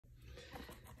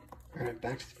Alright,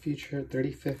 Back to the Future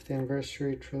 35th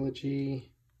Anniversary Trilogy,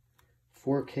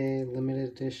 4K Limited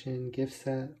Edition, gift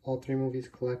set, all 3 movies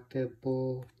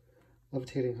collectible,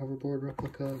 levitating hoverboard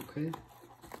replica, okay.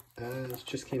 This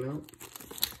just came out.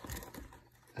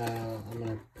 I'm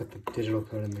gonna put the digital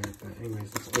code in there, but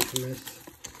anyways, let's open this.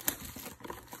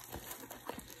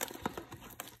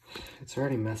 It's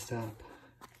already messed up.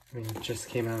 I mean, it just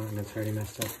came out and it's already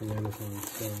messed up from Amazon,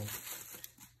 so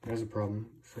there's a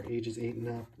problem. For ages 8 and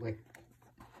up, like,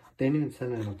 they didn't even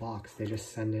send it in a box, they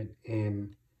just send it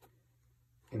in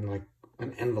like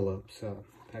an envelope, so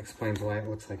that explains why it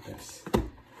looks like this.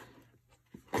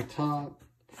 The top,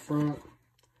 front,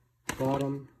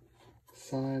 bottom,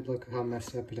 side, look how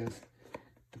messed up it is.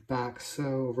 The back, so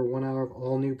over 1 hour of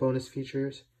all new bonus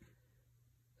features.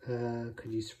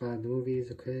 Could you survive the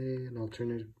movies? Okay, an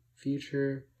alternative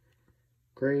future.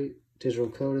 Great. Digital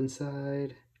code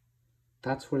inside.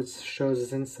 That's what it shows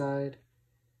is inside.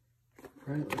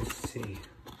 Right, let's see.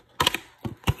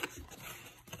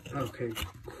 Okay,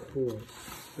 cool.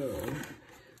 So,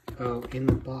 oh, in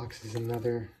the box is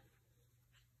another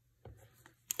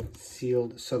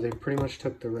sealed. So they pretty much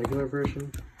took the regular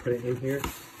version, put it in here,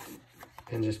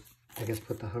 and just, I guess,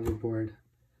 put the hoverboard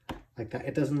like that.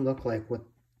 It doesn't look like what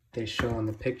they show on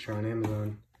the picture on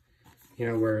Amazon. You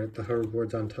know, where the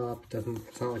hoverboard's on top.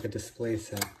 It's not like a display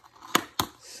set.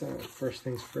 So, first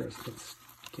things first, let's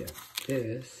get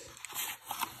this.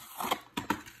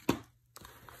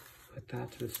 Put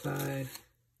that to the side.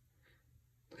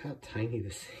 Look how tiny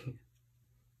this thing is.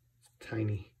 It's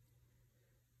tiny.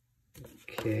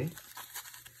 Okay.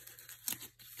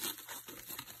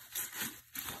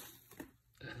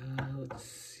 Let's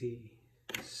see.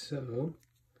 So,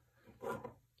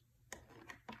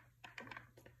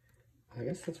 I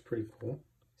guess that's pretty cool.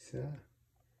 So,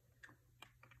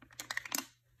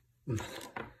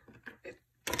 it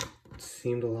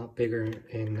seemed a lot bigger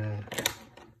in,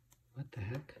 what the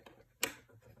heck?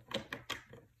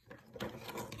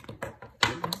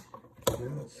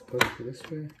 No, it's supposed to be this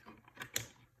way.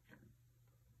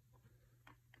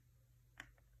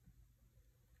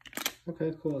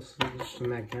 Okay, cool. So it's just a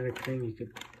magnetic thing. You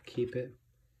could keep it.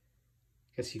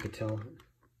 I guess you could tell.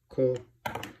 Cool.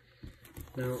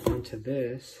 Now onto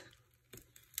this.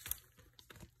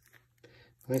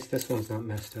 At least this one's not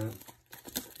messed up.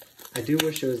 I do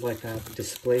wish it was like that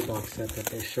display box set that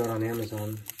they showed on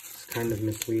Amazon. It's kind of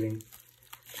misleading.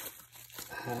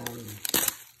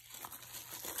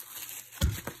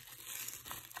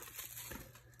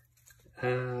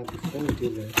 Before we do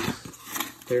this,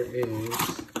 there is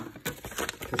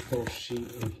this little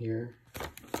sheet in here.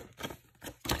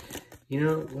 You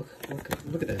know,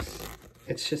 look at this.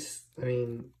 It's just, I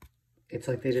mean, it's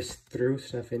like they just threw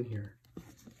stuff in here.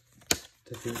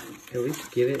 Doesn't at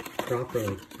least get it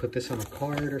properly. Put this on a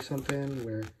card or something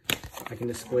where I can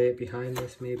display it behind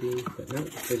this maybe. But no,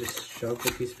 they just shoved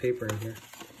a piece of paper in here.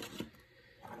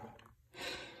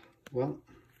 Well,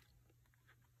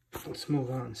 let's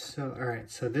move on. So, alright,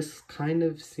 so this kind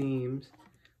of seems,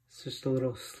 it's just a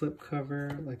little slip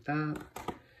cover like that.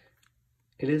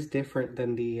 It is different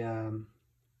than the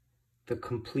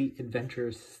Complete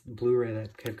Adventures Blu-ray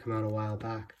that had come out a while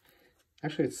back.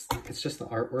 Actually, it's just the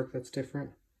artwork that's different.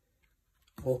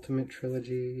 Ultimate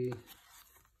Trilogy.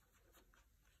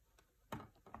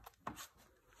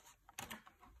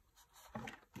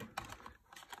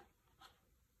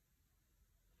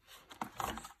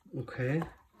 Okay.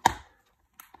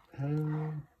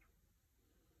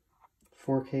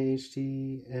 4K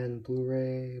HD and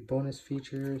Blu-ray bonus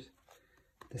features.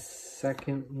 The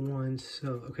second one,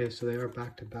 so, okay, so they are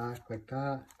back to back like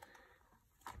that.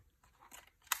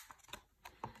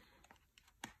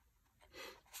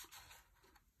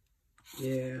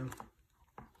 Yeah,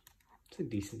 it's a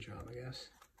decent job, I guess.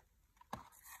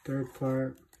 Third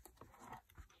part,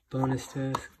 bonus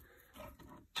disc.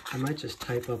 I might just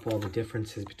type up all the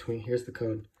differences between, here's the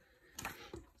code.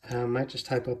 I might just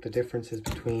type up the differences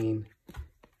between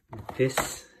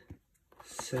this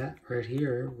set right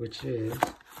here, which is,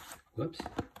 whoops.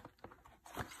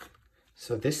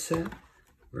 So this set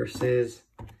versus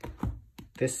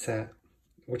this set,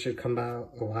 which had come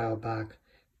out a while back.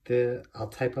 I'll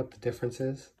type up the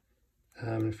differences.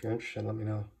 If you're interested, let me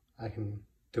know. I can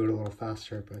do it a little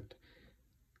faster, but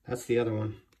that's the other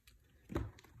one.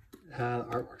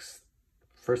 Artwork's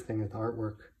first thing is the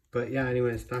artwork. But yeah,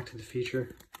 anyways, Back to the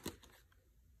Future.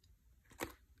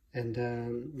 And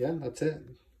yeah, that's it.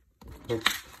 Hope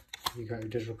you got your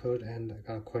digital code, and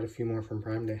I got quite a few more from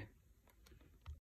Prime Day.